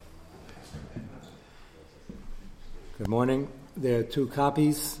Good morning. There are two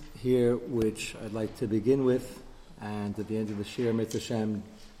copies here which I'd like to begin with, and at the end of the Shir Mitzvah Shem,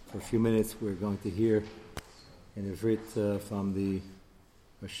 for a few minutes, we're going to hear in Ivrit from the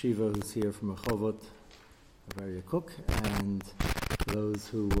Shiva who's here from Rehovot, Bavaria Cook, and those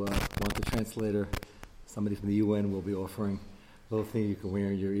who want the translator, somebody from the UN will be offering a little thing you can wear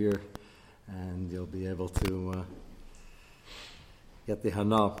in your ear, and you'll be able to get the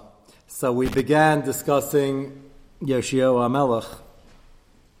Hana. So we began discussing Yoshiyahu HaMelech.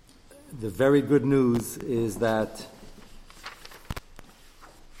 The very good news is that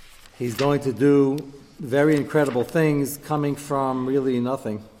he's going to do very incredible things coming from really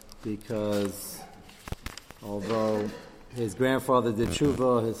nothing, because although his grandfather did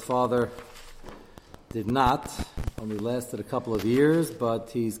tshuva, his father did not, only lasted a couple of years,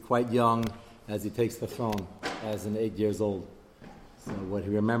 but he's quite young as he takes the throne as an 8 years old. So what he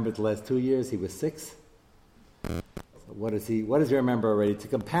remembered the last 2 years, he was 6. So what does he remember already? To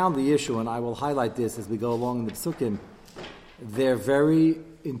compound the issue, and I will highlight this as we go along in the Psukim, they're very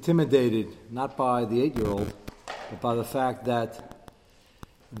intimidated, not by the 8-year-old, but by the fact that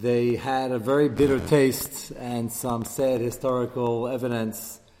they had a very bitter taste and some sad historical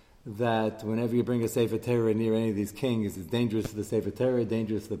evidence that whenever you bring a Sefer Torah near any of these kings, it's dangerous to the Sefer Torah,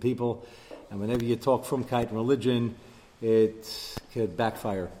 dangerous to the people, and whenever you talk frumkeit and religion, it could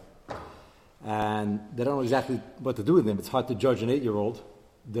backfire. And they don't know exactly what to do with him. It's hard to judge an 8-year-old.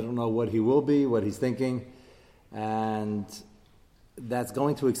 They don't know what he will be, what he's thinking, and that's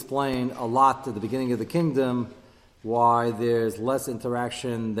going to explain a lot at the beginning of the kingdom why there's less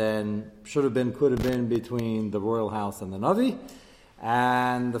interaction than should have been, could have been between the royal house and the Navi.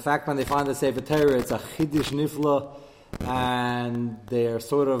 And the fact when they find the Sefer Torah, it's a Chiddush Nifla, and they're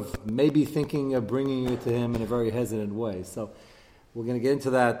sort of maybe thinking of bringing it to him in a very hesitant way. So we're going to get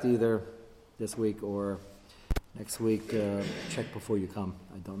into that either this week or next week. Check before you come.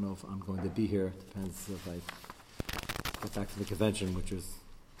 I don't know if I'm going to be here. It depends if I get back to the convention, which is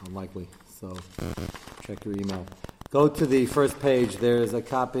unlikely. So check your email. Go to the first page. There's a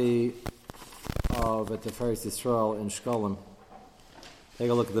copy of Tiferes Yisrael in Shkolim.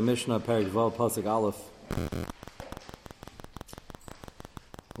 Take a look at the Mishnah, Perek Vav, Pasuk Aleph.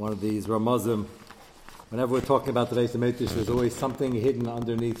 One of these Ramazim. Whenever we're talking about the Beis HaMikdash, there's always something hidden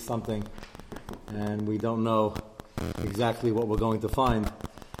underneath something, and we don't know exactly what we're going to find,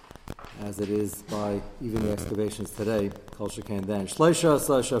 as it is by even the excavations today. Kol Shekan Dan.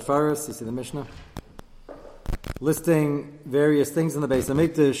 Shleisha Faris, you see the Mishnah? Listing various things in the Beis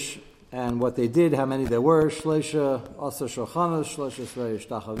HaMikdash and what they did, how many there were. Shleisha Asa Shochanas, Shleisha Shrei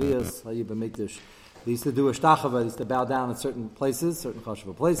Shtachaviyas, Hayib HaMikdash. They used to do a shtachava, they used to bow down in certain places, certain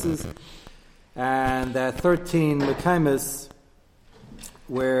chashuva places. And there are 13 mekaymes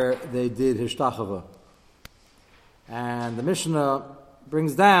where they did hishtachava. And the Mishnah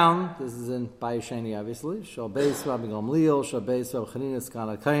brings down, this is in Bayesheni obviously, Shal Beis Rabbi Gamliel, Shal Beis Rabbi Chaninas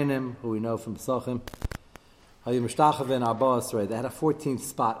Kana Kainim, who we know from Pesachim, Hayim Hishtachava and Arba Asrei. They had a 14th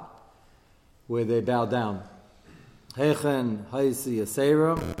spot where they bowed down. Hechen Haisi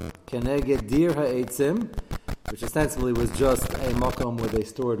Yasera, Keneged Dir Ha'etzim, which ostensibly was just a makom where they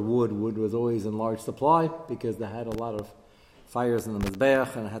stored wood. Wood was always in large supply because they had a lot of fires in the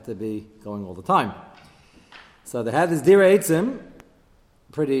Mizbeach and it had to be going all the time. So they had this Dir Ha'etzim,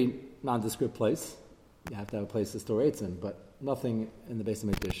 pretty nondescript place. You have to have a place to store Eitzim, but nothing in the Beis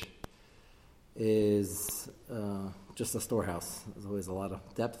HaMikdash is just a storehouse. There's always a lot of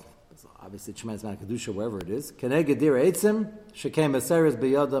depth. So obviously, tremendous amount of kedusha wherever it is. Keneged dir eitzim shekem eseres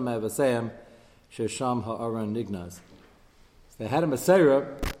biyadam evaseyam shesham ha'aron nignaz. So they had a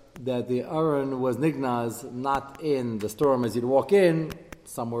mesera that the aron was nignaz, not in the storm as you'd walk in,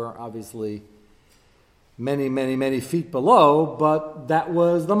 somewhere obviously many feet below, but that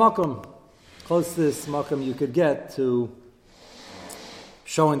was the makom, closest makom you could get to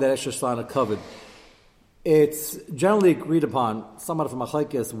showing that Esher Shlana covered. It's generally agreed upon, somewhat of a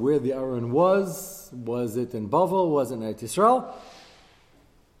machlekes, where the Aron was. Was it in Bavel? Was it in Eretz Yisrael?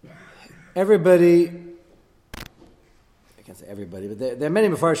 Everybody, I can't say everybody, but there are many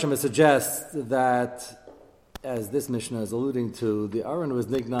Mefarshim that suggest that, as this Mishnah is alluding to, the Aron was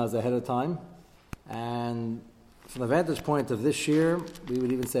nignaz ahead of time, and from the vantage point of this year, we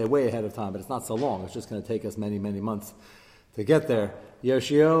would even say way ahead of time, but it's not so long. It's just going to take us many months to get there.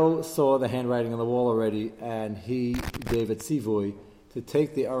 Yoshio saw the handwriting on the wall already, and he gave it tzivui to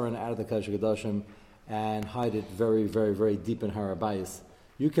take the Aron out of the Kodesh HaKadoshim and hide it very deep in Har HaBayis.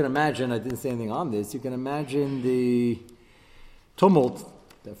 You can imagine, I didn't say anything on this, you can imagine the tumult.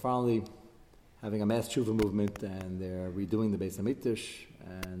 They're finally having a mass tshuva movement, and they're redoing the Beis HaMikdash,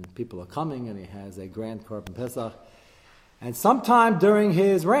 and people are coming, and he has a grand Korban Pesach, And sometime during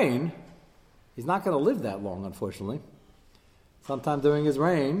his reign, he's not going to live that long, unfortunately. Sometime during his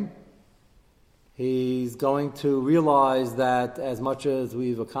reign, he's going to realize that as much as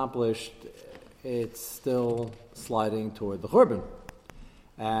we've accomplished, it's still sliding toward the Churban.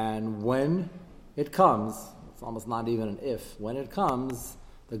 And when it comes, it's almost not even an if, when it comes,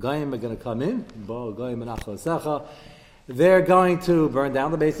 the Goyim are going to come in, they're going to burn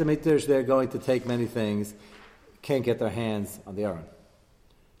down the Beis HaMikdash, they're going to take many things, can't get their hands on the Aron.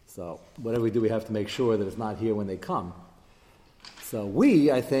 So whatever we do, we have to make sure that it's not here when they come. So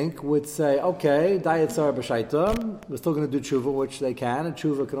we, I think, would say, okay, Dayet Sarah B'Shaita, we're still going to do tshuva, which they can, and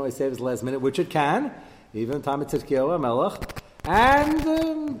tshuva can always save us the last minute, which it can, even in time of Tzidkiyahu HaMelech,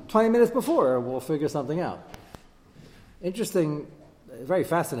 and 20 minutes before, we'll figure something out. Interesting, very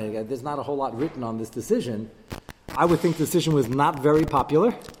fascinating. There's not a whole lot written on this decision. I would think the decision was not very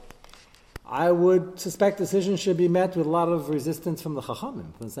popular. I would suspect the decision should be met with a lot of resistance from the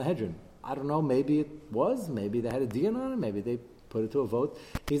Chachamim, from the Sanhedrin. I don't know, maybe it was, maybe they had a dian on it, maybe they put it to a vote.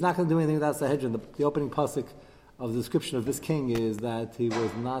 He's not going to do anything without Sanhedrin. The opening pasuk of the description of this king is that he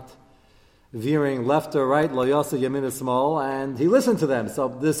was not veering left or right, lo yasa yamin small, and he listened to them. So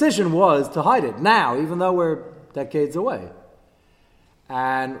the decision was to hide it now, even though we're decades away.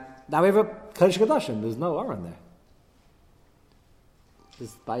 And now we have a Kodesh Kodashim. There's no Aron there.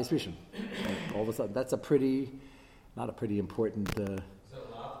 It's Bayis Rishon. All of a sudden, that's not a pretty important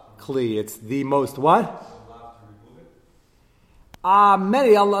kli. It's the most what?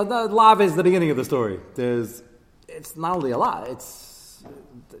 Many. The lav is the beginning of the story. It's not only a lot. It's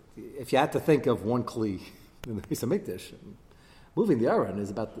if you had to think of one kli in the Beis HaMikdash, moving the Aron is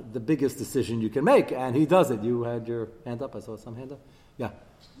about the biggest decision you can make, and he does it. You had your hand up. I saw some hand up. Yeah.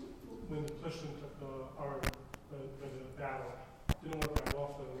 When the Plishtim took the Aron, the battle, didn't work out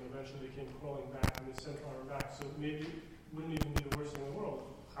well for them, and eventually they came crawling back, and they sent Aron back. So maybe it wouldn't even be the worst thing in the world.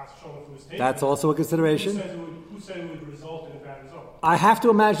 That's also a consideration. Who said it would result in a bad result? I have to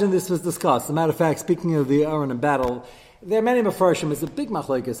imagine this was discussed. As a matter of fact, speaking of the Aron and battle, there are many Mefarshim. It's a big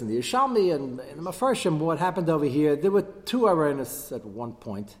machlokes in the Yishalmi and in the Mefarshim. What happened over here, there were two Aronis at one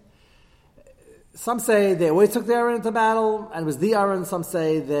point. Some say they always took the Aron into battle, and it was the Aron. Some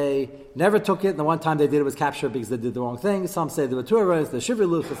say they never took it, and the one time they did it was captured because they did the wrong thing. Some say there were two Aronis, the Shivri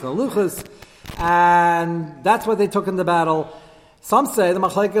Luchos and the Luchos, and that's what they took in the battle. Some say the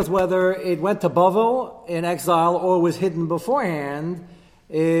machlekes whether it went to Bavel in exile or was hidden beforehand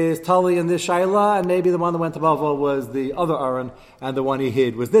is totally in this shaila, and maybe the one that went to Bavel was the other Aron, and the one he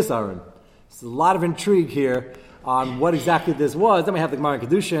hid was this Aron. So a lot of intrigue here on what exactly this was. Then we have the Gemara in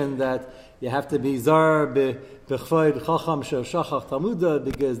Kedushin that you have to be zar b'chvoid chacham shel shachach talmuda,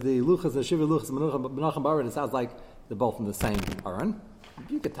 because the luchas, the shiva luchas, menachem Aron, it sounds like they're both in the same Aron.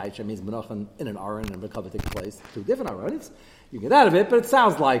 You could taisha means menachem in an Aron and recover take place, two different Arons. You get out of it, but it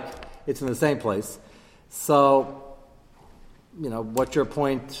sounds like it's in the same place. So, what your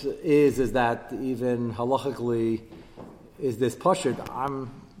point is that even halachically, is this pashut? I'm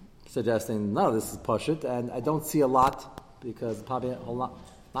suggesting, no, this is pashut, and I don't see a lot, because probably a whole lot,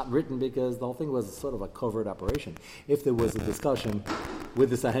 not written, because the whole thing was sort of a covert operation. If there was a discussion with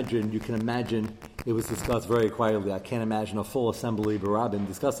the Sanhedrin, you can imagine it was discussed very quietly. I can't imagine a full assembly barabin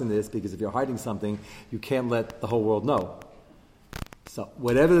discussing this, because if you're hiding something, you can't let the whole world know. So,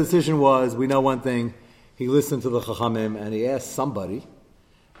 whatever the decision was, we know one thing. He listened to the Chachamim and he asked somebody,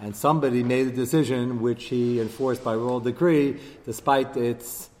 and somebody made a decision which he enforced by royal decree, despite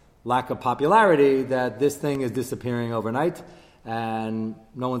its lack of popularity, that this thing is disappearing overnight and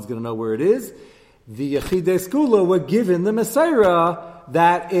no one's going to know where it is. The Yechidei Skula were given the Messiah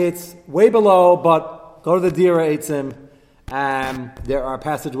that it's way below, but go to the Dira Eitzim, and there are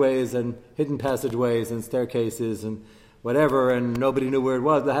passageways and hidden passageways and staircases and whatever, and nobody knew where it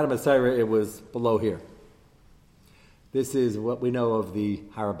was. The Had Messiah, it was below here. This is what we know of the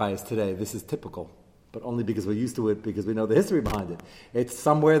Har HaBayis today. This is typical, but only because we're used to it, because we know the history behind it. It's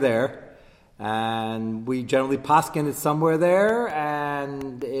somewhere there, and we generally paskin it's somewhere there,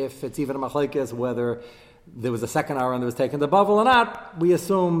 and if it's even a machlekes, whether there was a second Aron that was taken to Bavel or not, we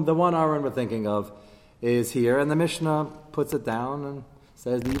assume the one Aron we're thinking of is here, and the Mishnah puts it down and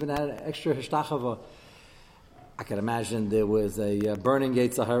says they even had an extra hishtachava. I can imagine there was a burning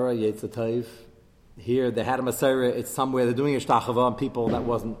Yetzirah, Yetzirah. Here they had a Messiah, it's somewhere, they're doing a shtachava on people that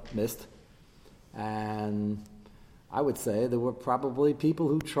wasn't missed. And I would say there were probably people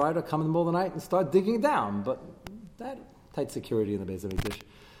who tried to come in the middle of the night and start digging down, but that tight security in the Beis HaMikdash.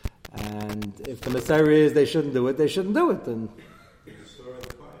 And if the Messiah is they shouldn't do it, they shouldn't do it. And the story of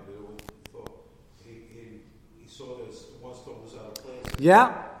the Kohen, he saw this one stone was out of place.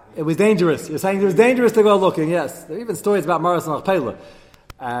 Yeah. It was dangerous. You're saying it was dangerous to go looking, yes. There are even stories about Maras and Achpela.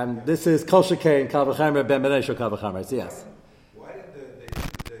 And this is Kol Shekei and Kal V'Chamer Ben Benei Shel Kal V'Chamer, so yes. Why did they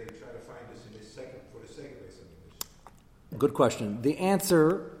try to find this in the second, for the second base of English? Good question. The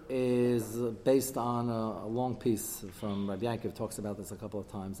answer is based on a long piece from Rabbi Yankov, talks about this a couple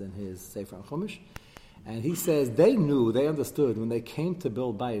of times in his Sefer and Chumash. And he says they understood when they came to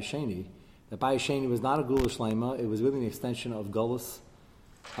build Bayis Sheni, that Bayis Sheni was not a Gula Shlema, it was really an extension of Golus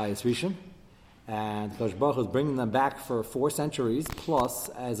Bayis Rishon. And Kosh Baruch was bringing them back for 4 centuries, plus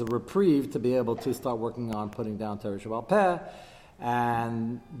as a reprieve to be able to start working on putting down Torah Shabbat Peh.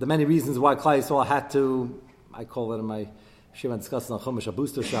 And the many reasons why Klal Yisrael had to, I call it in my Shiva discussing on Chumash, a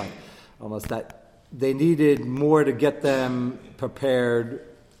booster shot, almost, that they needed more to get them prepared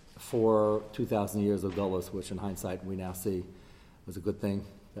for 2,000 years of Golus, which in hindsight we now see was a good thing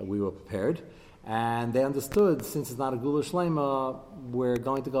that we were prepared. And they understood, since it's not a Gula Shlema, we're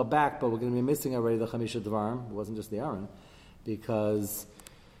going to go back, but we're going to be missing already the Chamisha Dvarim. It wasn't just the Aaron, because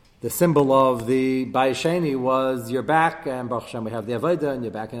the symbol of the Bayis Sheni was you're back, and Baruch Hashem we have the Avodah, and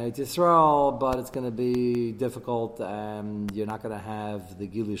you're back in Eretz Yisrael, but it's going to be difficult, and you're not going to have the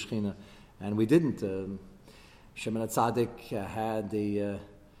Gilui Shechina. And we didn't. Shimon HaTzadik had the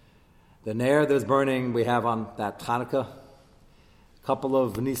Ner that was burning. We have on that Chanukah couple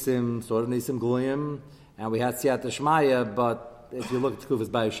of Nisim, sort of Nisim Gluyim, and we had Siyat Shmaya, but if you look at Tkufas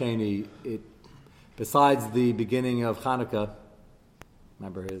Bayis Sheni, it, besides the beginning of Chanukah,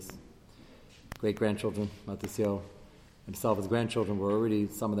 remember his great-grandchildren, Matisyo, himself, his grandchildren were already,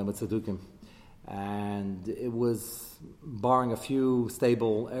 some of them with Tzedukim, and it was, barring a few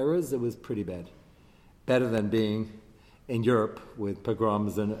stable errors, it was pretty bad. Better than being in Europe with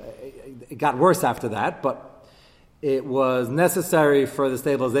pogroms, and it got worse after that, but it was necessary for the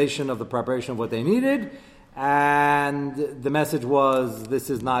stabilization of the preparation of what they needed, and the message was, this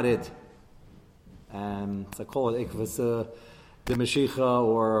is not it. And so I call it Ikvas the Mashiach,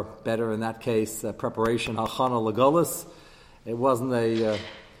 or better in that case, preparation, Hachana Legolis. It wasn't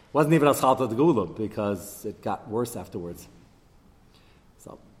even a Schalta de Gula, because it got worse afterwards.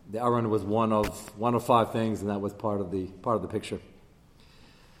 So the Aron was one of 5 things, and that was part of the picture.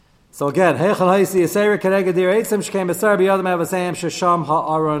 So again, take a look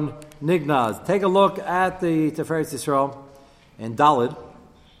at the Tiferet Yisrael in Dalid,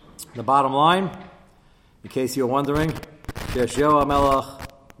 the bottom line, in case you're wondering, Yeshua Melech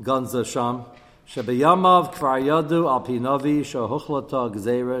Ganza Sham, Shebeyamav Kvar Yadu Al Pinavi Shahuchlata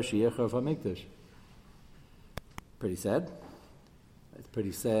Gzeira Sheyecher Famikdash. Pretty sad. It's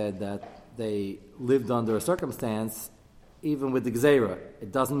pretty sad that they lived under a circumstance. Even with the Gzeira,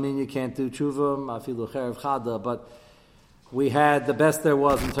 it doesn't mean you can't do tshuva, afilu cherev chada, but we had the best there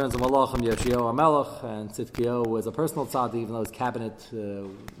was in terms of Malachim, Yeshua HaMelech, and Tzidkiyahu was a personal tzaddik, even though his cabinet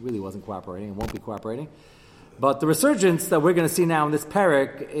really wasn't cooperating and won't be cooperating. But the resurgence that we're going to see now in this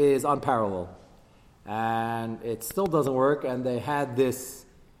parak is unparalleled. And it still doesn't work, and they had this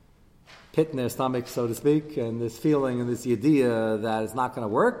pit in their stomach, so to speak, and this feeling and this idea that it's not going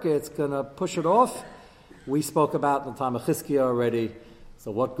to work, it's going to push it off. We spoke about in the time of Chizkiah already,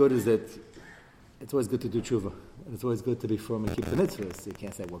 so what good is it? It's always good to do tshuva. It's always good to be firm and keep the mitzvahs. You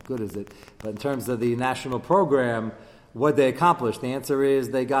can't say what good is it. But in terms of the national program, what they accomplished, the answer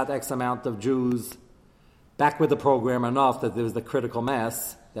is they got X amount of Jews back with the program enough that there was the critical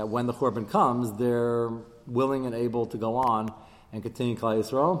mass that when the Churban comes, they're willing and able to go on and continue Klal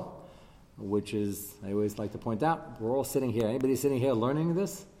Yisrael, which is, I always like to point out, we're all sitting here. Anybody sitting here learning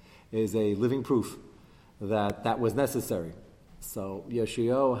this is a living proof that was necessary. So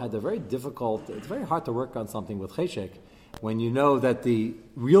Yoshio had it's very hard to work on something with Cheshek when you know that the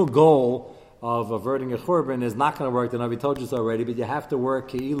real goal of averting a Churban is not going to work. The Navi told you so already, but you have to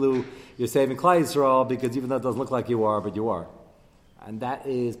work Ke'ilu, you're saving Klal Yisrael, because even though it doesn't look like you are, but you are. And that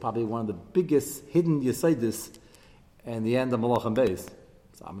is probably one of the biggest hidden Yesaidis in the end of Malachim Beis.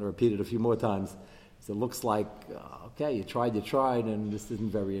 So I'm going to repeat it a few more times. So it looks like, okay, you tried, and this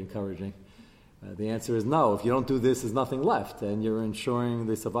isn't very encouraging. The answer is no. If you don't do this, there's nothing left, and you're ensuring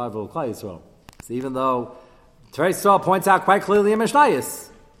the survival of Klal Yisrael. So even though Tiferet Yisrael points out quite clearly in Mishnayos,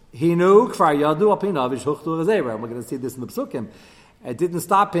 he knew Kvar Yadu Apinavish Huchtu Azera, and we're going to see this in the Psukim. It didn't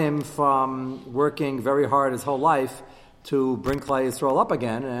stop him from working very hard his whole life to bring Klal Yisrael up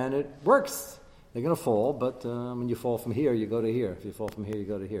again, and it works. They're going to fall, but when you fall from here, you go to here. If you fall from here, you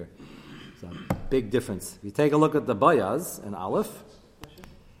go to here. So, big difference. If you take a look at the Bayaz and Aleph.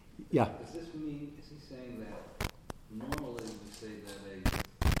 Yeah. Is he saying that normally we say that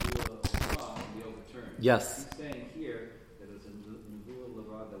a law can be overturned? Yes. He's saying here that it's a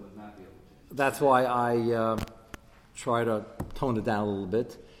law that would not be overturned. That's why I try to tone it down a little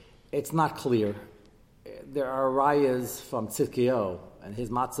bit. it's not clear. There are rayas from Tzidkiyahu, and his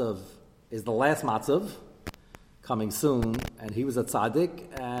matzav is the last matzav, coming soon, and he was a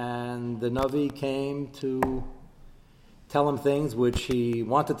tzaddik, and the Navi came to tell him things which he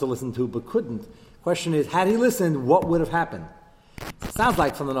wanted to listen to but couldn't. Question is, had he listened, what would have happened? It sounds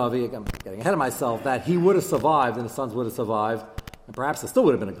like from the Navi, I'm getting ahead of myself, that he would have survived and his sons would have survived, and perhaps it still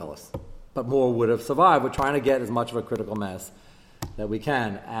would have been a gullus, but more would have survived. We're trying to get as much of a critical mass that we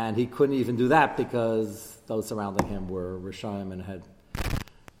can, and he couldn't even do that because those surrounding him were Rishayim and had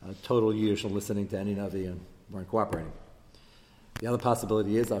a total Yiddish of listening to any Navi and weren't cooperating. The other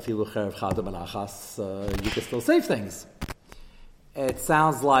possibility is, afilu cherev chadam and achas, you can still save things. It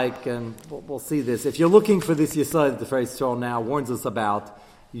sounds like, and we'll see this, if you're looking for this Yesod that the phrase Yisrael now warns us about,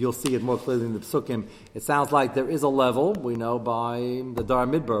 you'll see it more clearly in the Psukim. It sounds like there is a level, we know by the Dar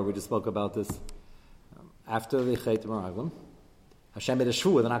Midbar, we just spoke about this, after the Chet Meraglim, Hashem made a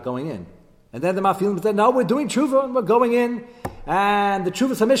shvuah, they're not going in. And then the Mafilim said, no, we're doing tshuva and we're going in. And the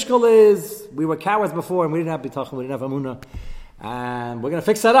tshuva samishkal is, we were cowards before and we didn't have bitachon, we didn't have amunah. And we're going to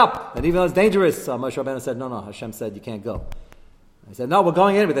fix that up. And even though it's dangerous, Moshe Rabbeinu said, no, Hashem said you can't go. He said, no, we're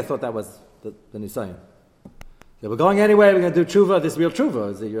going in, but they thought that was the Nisayan. They were going anyway, we're going to do tshuva, this real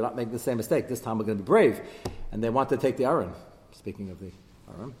tshuva. So you're not making the same mistake. This time we're going to be brave. And they want to take the Aron. Speaking of the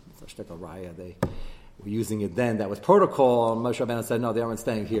Aron, it's a shtickle raya. They were using it then. That was protocol. And Moshe Rabbeinu said, no, the Aron's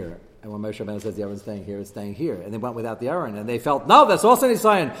staying here. And when Moshe Rabbeinu says the Aron's staying here, it's staying here. And they went without the Aron. And they felt, no, that's also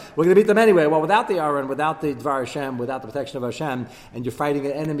Nisayan. We're going to beat them anyway. Well, without the Aron, without the Dvar Hashem, without the protection of Hashem, and you're fighting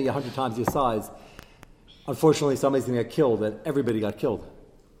an enemy 100 times your size, unfortunately, somebody's going to get killed, and everybody got killed.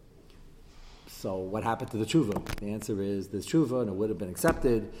 So what happened to the tshuva? The answer is there's tshuva, and it would have been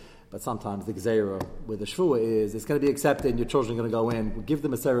accepted, but sometimes the gzeira with the shvuah is it's going to be accepted, and your children are going to go in. We'll give the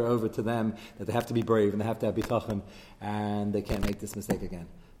Masera over to them, that they have to be brave, and they have to have bitachon, and they can't make this mistake again.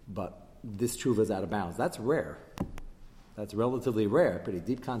 But this tshuva is out of bounds. That's rare. That's relatively rare, pretty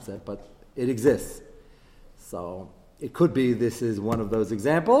deep concept, but it exists. So it could be this is one of those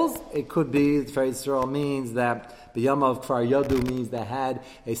examples. It could be the phrase Yisrael means that B'yam of Kfar Yodu means they had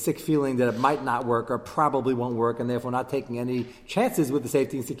a sick feeling that it might not work or probably won't work, and therefore not taking any chances with the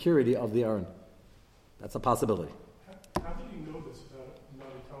safety and security of the Aron. That's a possibility. How did you know this without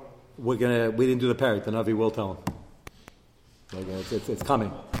Navi telling you? We didn't do the parak. The Navi will tell him. It's coming.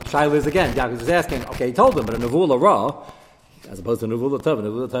 Shaila is again. Yaakov is asking. Okay, he told him, but a Navula Ra, as opposed to Navula Tov.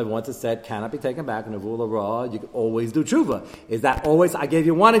 Navula Tov, once it's said, cannot be taken back. Navula Ra, you can always do tshuva. Is that always? I gave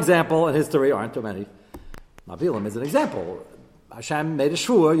you one example in history. Aren't too many. Navilim is an example. Hashem made a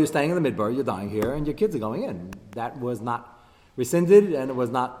shvuah. You're staying in the midbar. You're dying here, and your kids are going in. That was not rescinded, and it was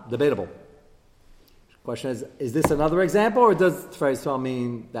not debatable. Question is this another example, or does the phrase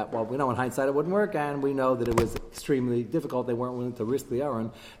mean that, well, we know in hindsight it wouldn't work, and we know that it was extremely difficult. They weren't willing to risk the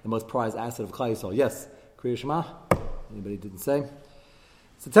Aron, the most prized asset of Klal Yisrael. Yes, Kriya Shema. Anybody didn't say?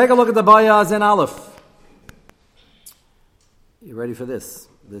 So take a look at the Bayaz and Aleph. You ready for this?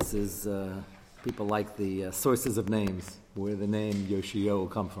 This is, people like the sources of names, where the name Yoshio will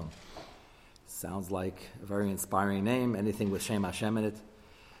come from. Sounds like a very inspiring name, anything with Shem Hashem in it.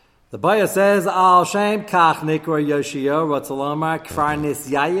 The Baya says, Al Shem Kach Nikra Yoshio Ratzalomar Kfar Nis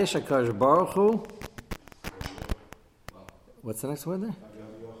Yayish HaKadosh Baruch Hu. What's the next word there?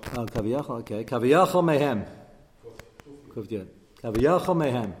 Oh, Kaviyachol, okay. Kaviyachol Mehem. Kaviyachol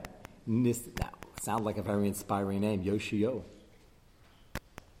Mehem. Now, sounds like a very inspiring name, Yoshio.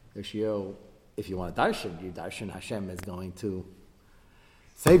 Yoshio, if you want to darshan, you darshan Hashem is going to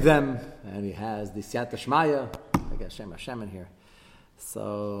save them, and he has the Siyata Shmaya. I got Hashem in here.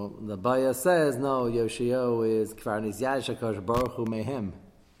 So the Baya says, no, Yoshio is Kfar Nis Yayish HaKadosh Baruch Hu Mehem.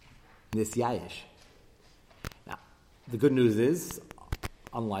 Nis Yayish. Now, the good news is,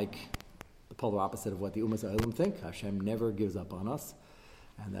 unlike the polar opposite of what the Umas Ha'olam think, Hashem never gives up on us.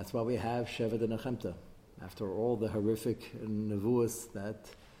 And that's why we have Shevet and Nechemta. After all the horrific nevuas that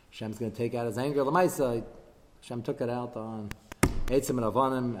Hashem's going to take out his anger, L'maisa, Hashem took it out on Eitzim and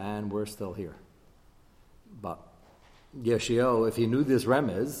Avanim, and we're still here. But Yoshio, if he knew this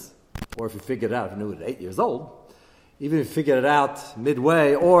remez, or if he figured it out, if he knew it at 8 years old, even if he figured it out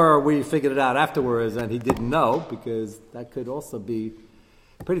midway, or we figured it out afterwards and he didn't know, because that could also be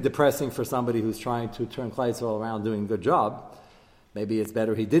pretty depressing for somebody who's trying to turn Klal Yisrael around doing a good job. Maybe it's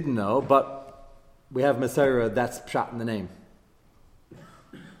better he didn't know, but we have Masera, that's pshat in the name.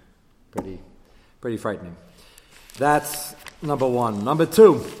 Pretty frightening. That's number one. Number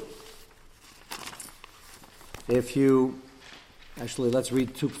two, let's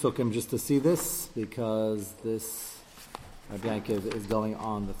read two psukim just to see this, because this Rabbi Yankov is going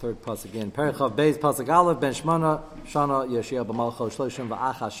on the third pasuk again. Perichav Beis pasuk Aleph ben Shmona Shana Yeshia b'Malcho Shloshim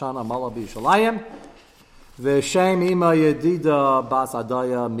v'Acha Shana Mala b'Yishalayim v'Shem Ima Yedida Bas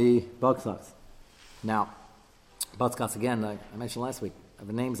Adaya Mi Baksas. Now, Baksas again, I mentioned last week, are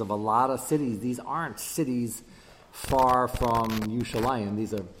the names of a lot of cities. These aren't cities far from Yushalayim.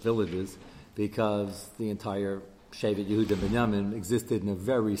 These are villages because the entire Shevet Yehuda Binyamin existed in a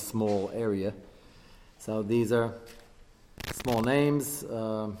very small area. So these are small names,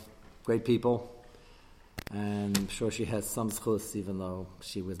 great people, and I'm sure she has some schus, even though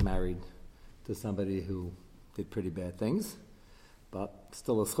she was married to somebody who did pretty bad things, but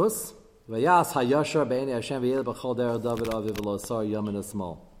still a schus. Vayas hayashar be'enei Hashem v'yel b'chol derech David aviv v'lo sar yamin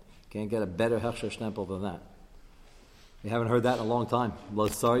asmal. Can't get a better hechsher shtempel than that. We haven't heard that in a long time. Lo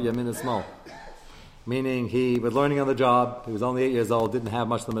sar yamin asmal. Meaning he was learning on the job, he was only 8 years old, didn't have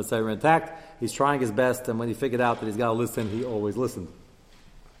much of the Messiah intact, he's trying his best, and when he figured out that he's got to listen, he always listened.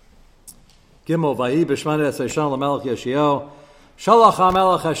 Gimel, Vahi b'shmana esayshon l'melech Yeshio, Shalach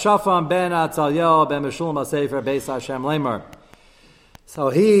HaMelech HaShafam ben Atzalyahu ben Meshulam HaSefer Beis Hashem Lemar. So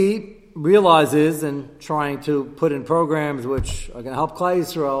he realizes, in trying to put in programs which are going to help Klal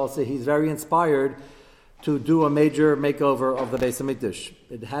Yisrael, so he's very inspired to do a major makeover of the Beis HaMikdash.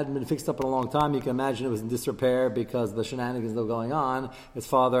 It hadn't been fixed up in a long time. You can imagine it was in disrepair because the shenanigans that were going on. His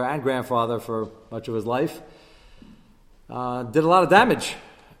father and grandfather, for much of his life, did a lot of damage.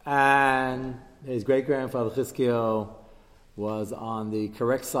 And his great-grandfather, Chizkiyahu, was on the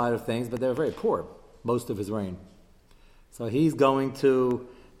correct side of things, but they were very poor most of his reign. So he's going to...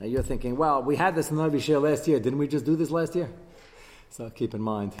 Now you're thinking, well, we had this in the Novi Shir last year. Didn't we just do this last year? So keep in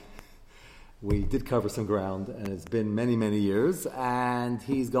mind, we did cover some ground, and it's been many, many years, and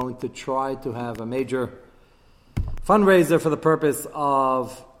he's going to try to have a major fundraiser for the purpose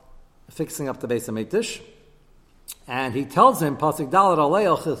of fixing up the Beis HaMikdash. And he tells him, Pasuk Daled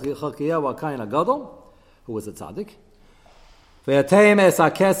Alei Chizkiyahu HaKohen HaGadol, who was a tzaddik, V'yateim es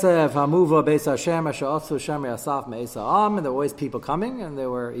hakesef hamuva beis Hashem asher atzu Shem yasaf me'es ha'am, and there were always people coming, and there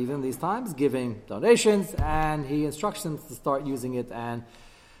were even these times giving donations, and he instructs them to start using it and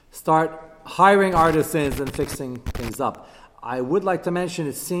start hiring artisans and fixing things up. I would like to mention,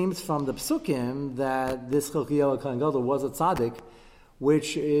 it seems from the Psukim that this Chizkiyahu HaKohen HaGadol was a tzaddik,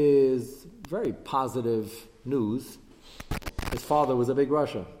 which is very positive news. His father was a big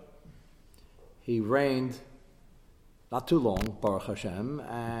Rasha. He reigned not too long, Baruch Hashem,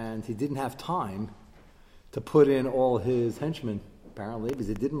 and he didn't have time to put in all his henchmen, apparently, because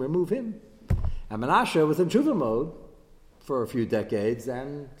it didn't remove him. And Menashe was in tshuva mode for a few decades,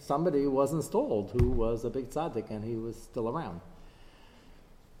 and somebody was installed who was a big tzaddik, and he was still around.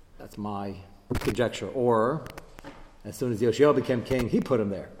 That's my conjecture. Or, as soon as Yoshio became king, he put him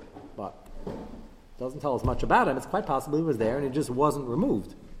there. But it doesn't tell us much about him. It's quite possible he was there, and he just wasn't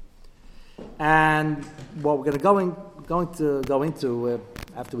removed. And what we're going to go into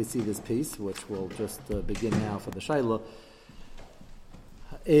after we see this piece, which we'll just begin now for the Shaila,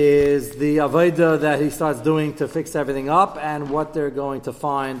 is the Avodah that he starts doing to fix everything up and what they're going to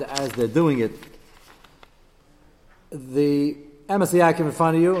find as they're doing it. The Emes Yaakov in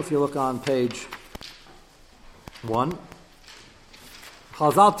front of you, if you look on page 1,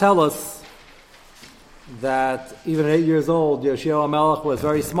 Chazal tell us that even at 8 years old, Yoshiyahu HaMelech was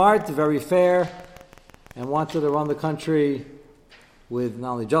very smart, very fair, and wanted to run the country with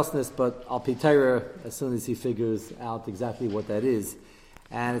not only justness, but al pi Torah, as soon as he figures out exactly what that is.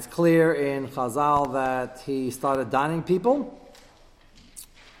 And it's clear in Chazal that he started dining people,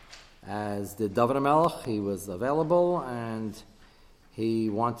 as did David HaMelech. He was available, and he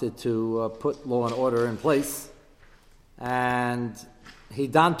wanted to put law and order in place. And he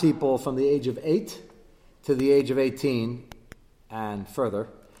donned people from the age of 8 to the age of 18 and further.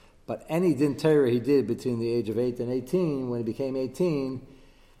 But any din Torah he did between the age of 8 and 18, when he became 18,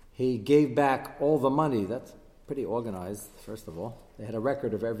 he gave back all the money. That's pretty organized, first of all. They had a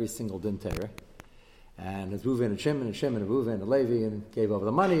record of every single din Torah. And it's Reuven and Shimon and Reuven and Levi, and gave over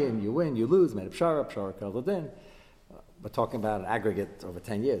the money, and you win, you lose, made a pshara kal din. We're talking about an aggregate over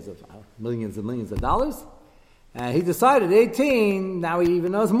 10 years of millions and millions of dollars. And he decided, 18, now he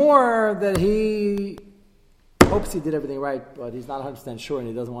even knows more, that he hopes he did everything right, but he's not 100% sure, and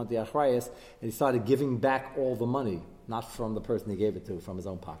he doesn't want the achrayas, and he started giving back all the money, not from the person he gave it to, from his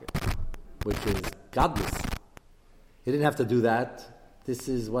own pocket, which is godless. He didn't have to do that. This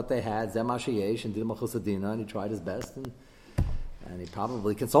is what they had, Zeh ma sheyesh, and did Malchus Adina, and he tried his best, and he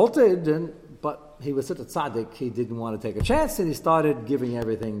probably consulted, but he was such a tzaddik, he didn't want to take a chance, and he started giving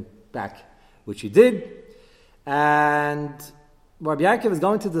everything back, which he did. And what Rabbi Yaakov is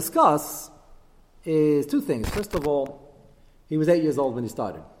going to discuss is two things. First of all, He was 8 years old when he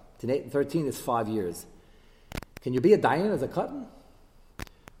started. Between 8 and 13 is 5 years. Can you be a dayan as a katan?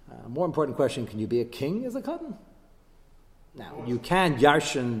 More important question, can you be a king as a katan? Now, you can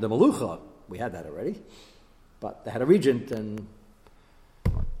yarshin the malucha. We had that already. But they had a regent, and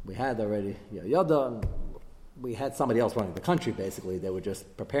we had already Yada, and we had somebody else running the country, basically. They were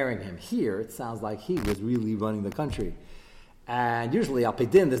just preparing him. Here, it sounds like he was really running the country. And usually, al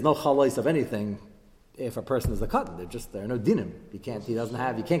pidin, there's no chalais of anything if a person is a katan. There are no dinim. You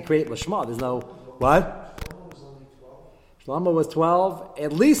can't create lashma. There's no, what? Shlomo was 12.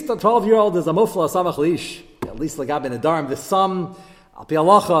 At least a 12-year-old is a mufla samach lish. At least lagab in adarm. There's some, al pi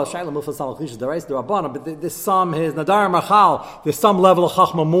alacha, shayla mufla samach lish is the rice, the rabbanah, but there's some, his nadar machal, there's some level of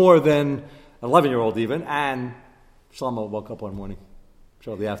chachma more than an 11-year-old even. And Shlomo woke up one morning,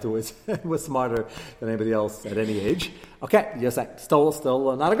 shortly afterwards, was smarter than anybody else at any age. Okay, yes,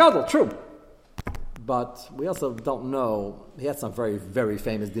 still not a gadol, true. But we also don't know, he had some very, very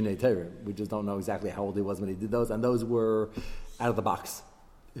famous Dinei Torah. We just don't know exactly how old he was when he did those, and those were out of the box,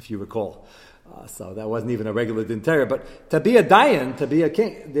 if you recall. So that wasn't even a regular Din Torah. But to be a dayan, to be a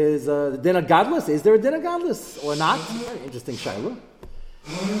king, there's a din of godless. Is there a din of godless or not? Very interesting shayla.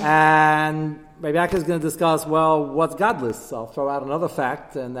 And Rabbi Yaakov is going to discuss, well, what's godless? I'll throw out another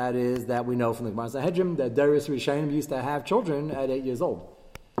fact, and that is that we know from the Gemara Sanhedrin that Darius Rishonim used to have children at 8 years old.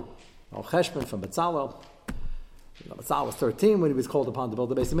 Cheshbon from Betzalel. Betzalel was 13 when he was called upon to build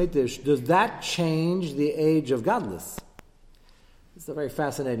the Beis Hamikdash. Does that change the age of godless? It's a very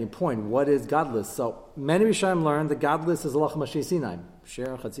fascinating point. What is godless? So many Rishonim learned that godless is Allah Mashiach Sinai.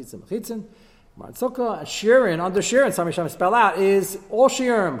 Shirin, Chatzitzim, Mechitzin, Marzukah, Shirin, under Shirin, some Rishonim spell out, is all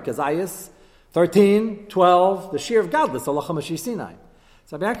Shirim, Kazayas, 13, 12, the Shir of godless, Allah Mashiach Sinai.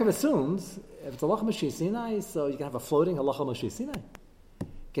 So Rabbi Yaakov assumes, if it's Allah Mashiach Sinai, so you can have a floating Allah Mashiach Sinai.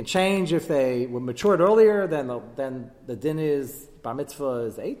 Can change if they were matured earlier, then the din is, bar mitzvah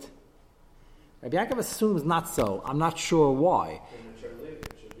is 8. Rabbi Yaakov assumes not so. I'm not sure why. It should be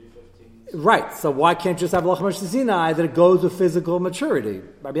 15. Right, so why can't you just have Lach Sinai that it goes with physical maturity?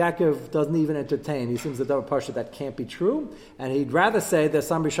 Rabbi Yaakov doesn't even entertain. He seems to have a parsha that can't be true, and he'd rather say that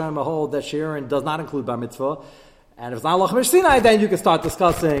some Rishonim hold that Shirin does not include bar mitzvah, and if it's not Lach Sinai, then you can start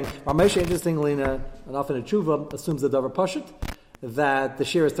discussing. Ramesh, interestingly, enough in a tshuva, assumes the davar pashut, that the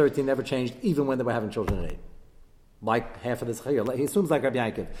shir is 13 never changed even when they were having children at 8. Like half of this chayir. He assumes like Rabbi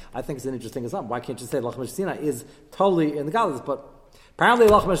Yaakov. I think it's an interesting assumption. Why can't you say Lach Sinai is totally in the godless? But apparently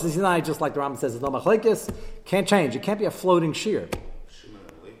Lach Sinai, just like the Rambam says, is no machlekes, can't change. It can't be a floating shir.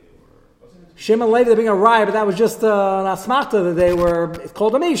 Shimon and Levi, they're being a raya, but that was just an asmachta that they were, it's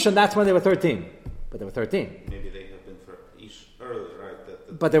called a mish, and that's when they were 13. But they were 13. Maybe they have been for ish earlier, right?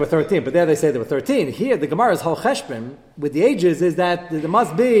 But they were 13. But there they say they were 13. Here, the Gemara's whole cheshbon with the ages is that there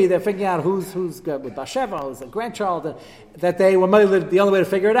must be, they're figuring out who's with Basheva, who's a grandchild, and that they were made, the only way to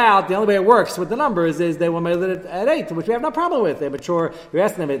figure it out, the only way it works with the numbers is they were made at 8, which we have no problem with. They mature, you're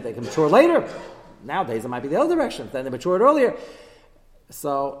asking them if they can mature later. Nowadays, it might be the other direction. Then they matured earlier.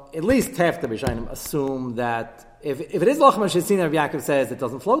 So, at least half the Rishonim assume that if it is Lach Sinai, Rabbi Yaakov says it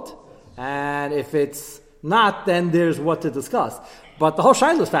doesn't float, and if it's not, then there's what to discuss. But the whole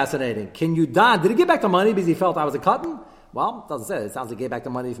shayla is fascinating. Can you die? Did he give back the money because he felt I was a cotton? Well, it doesn't say. It sounds like he gave back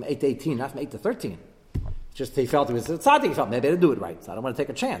the money from 8 to 18, not from 8 to 13. Just he felt he was a tzaddik. He felt maybe I didn't do it right, so I don't want to take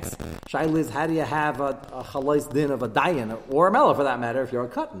a chance. Shayla is, how do you have a chalais din of a dayan, or a mellah for that matter, if you're a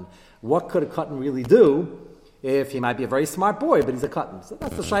cotton? What could a cotton really do if he might be a very smart boy, but he's a cotton? So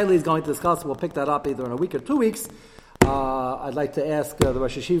that's the shayla he's going to discuss. We'll pick that up either in a week or 2 weeks. I'd like to ask the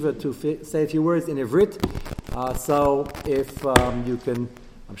Rosh Hashiva to say a few words in Ivrit. So if you can,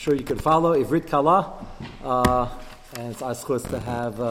 I'm sure you can follow Ivrit Kala, and it's our schus to have